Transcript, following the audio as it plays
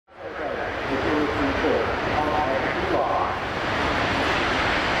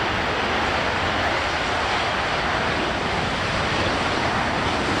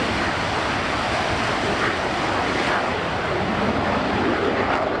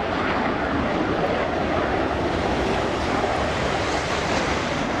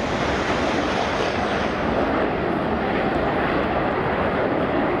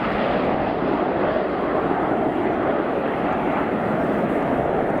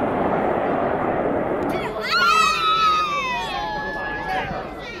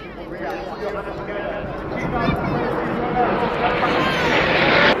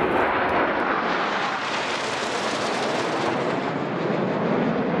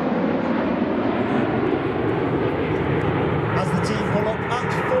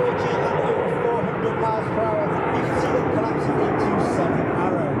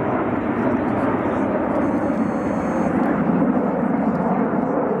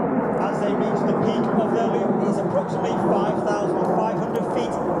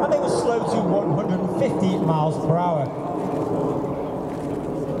slow to 150 miles per hour.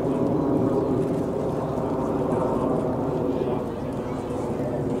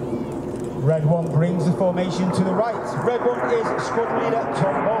 Red 1 brings the formation to the right. Red 1 is squad leader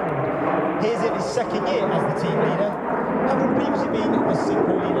Tom Bold. He's in his second year as the team leader, having previously been the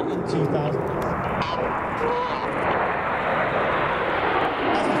synchro leader in 2000.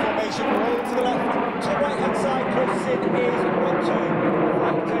 As the formation rolls to the left, to the right hand side, close in is Red 2,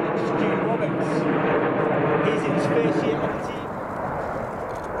 Lieutenant Stu Roberts. He's in his first year on the team.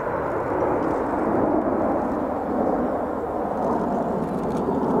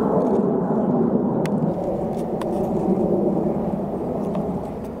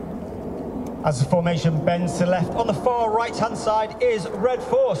 As the formation bends to the left, on the far right-hand side is Red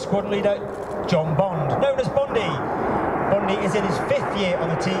 4 squad leader John Bond, known as Bondy. Bondy is in his 5th year on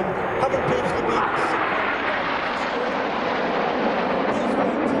the team, having previously been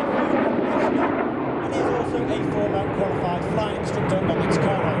and he is also a former qualified flying instructor on the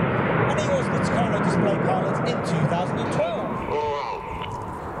Tucano, and he was the Tucano display pilot in 2012.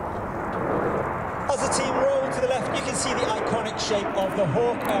 As the team rolls to the left, you can see the iconic shape of the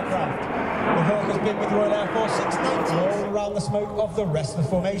Hawk aircraft. The Hawk has been with the Royal Air Force since 1990, all around the smoke of the rest of the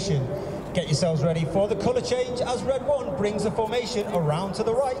formation. Get yourselves ready for the colour change as Red 1 brings the formation around to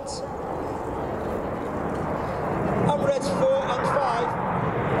the right. And Reds 4 and 5.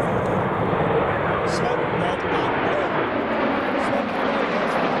 Smoke, red and blue. Smoke, red,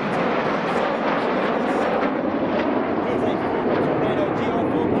 here's a Tornado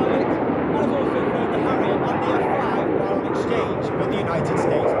GR4 pilot, and has also flown the Harrier and the F5 while on exchange with the United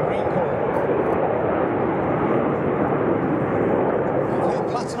States Marine Corps.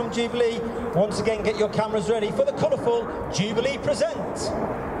 Platinum Jubilee. Once again, get your cameras ready for the colourful Jubilee Present.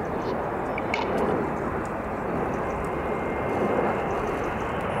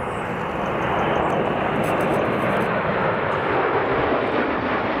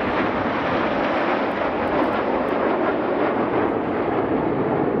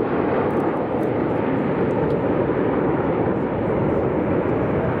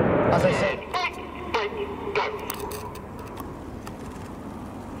 As I said,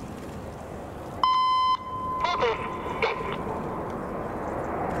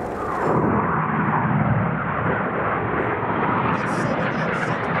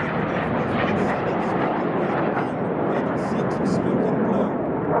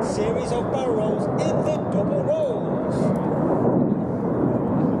 series of barrel rolls in the double rolls.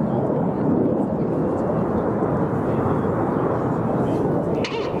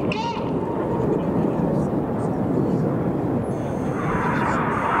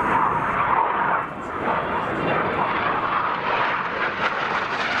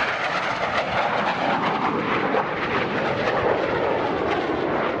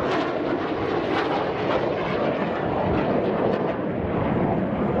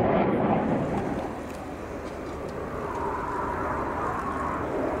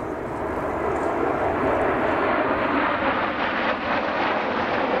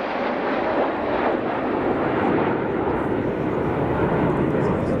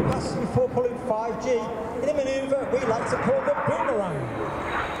 Pulling 5G in a manoeuvre we like to call the boomerang.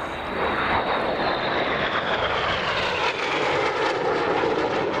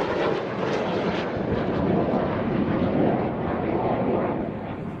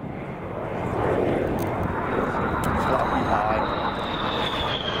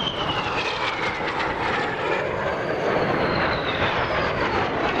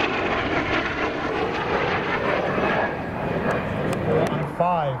 And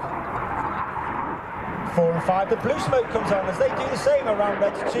 5. 4 and 5, the blue smoke comes on as they do the same around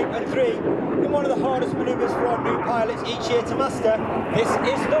Reds 2 and 3 in one of the hardest manoeuvres for our new pilots each year to master. This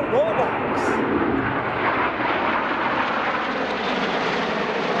is the roll box.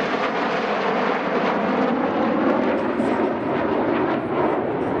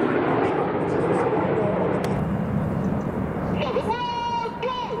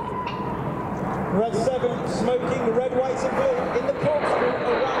 Red 7 smoking red, white and blue in the corkscrew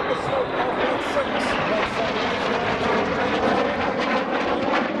around the smoke of Red 6. Red 7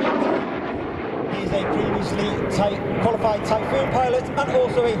 he is a previously qualified Typhoon pilot and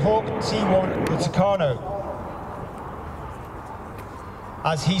also a Hawk T1, the Tucano.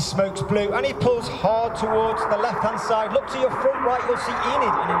 As he smokes blue and he pulls hard towards the left hand side, look to your front right, you'll see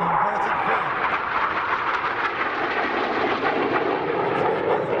Enid in an inverted V.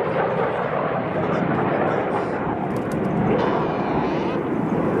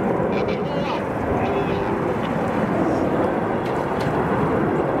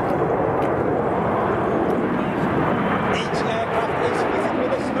 Each aircraft is fitted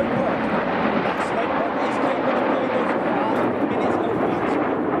with a smoke pod.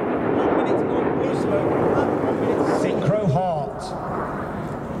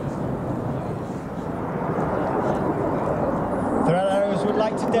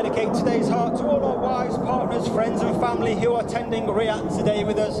 like to dedicate today's heart to all our wives, partners, friends and family who are attending RIAT today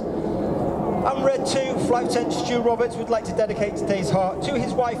with us. And Red 2, Flight Lieutenant Stu Roberts would like to dedicate today's heart to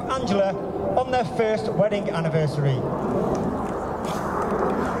his wife Angela on their first wedding anniversary.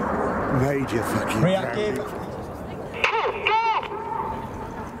 Major fucking RIAT give.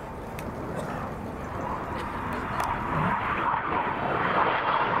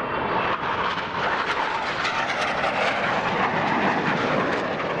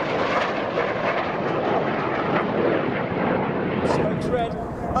 Red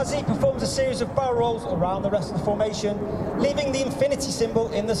as he performs a series of barrel rolls around the rest of the formation, leaving the infinity symbol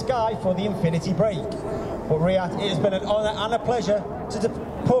in the sky for the infinity break. But RIAT, it has been an honour and a pleasure to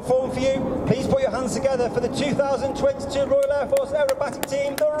perform for you. Please put your hands together for the 2022 Royal Air Force Aerobatic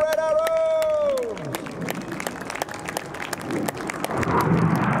Team, the Red Arrows!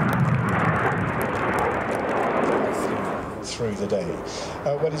 Through the day.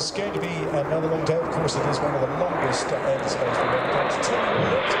 Well, it's going to be another long day. Of course, it is one of the longest airspace for when it comes to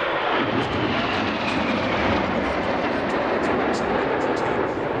it.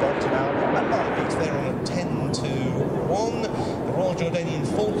 They're on at 10 to 1. The Royal Jordanian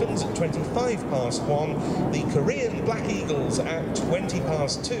Falcons at 25 past 1. The Korean Black Eagles at 20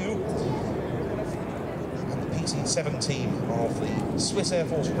 past 2. PC-7 team of the Swiss Air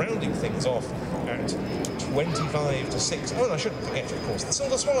Force rounding things off at 25 to 6. Oh, and I shouldn't forget, of course, the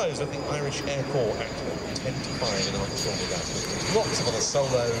Silver Swallows of the Irish Air Corps at 10 to 5 in the shortly that. Lots of other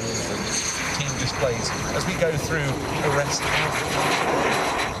solos and team displays as we go through the rest of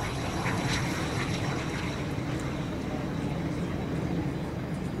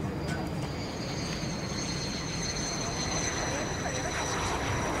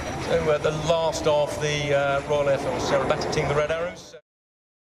So the last of the Royal Air Force Aerobatic Team, the Red Arrows.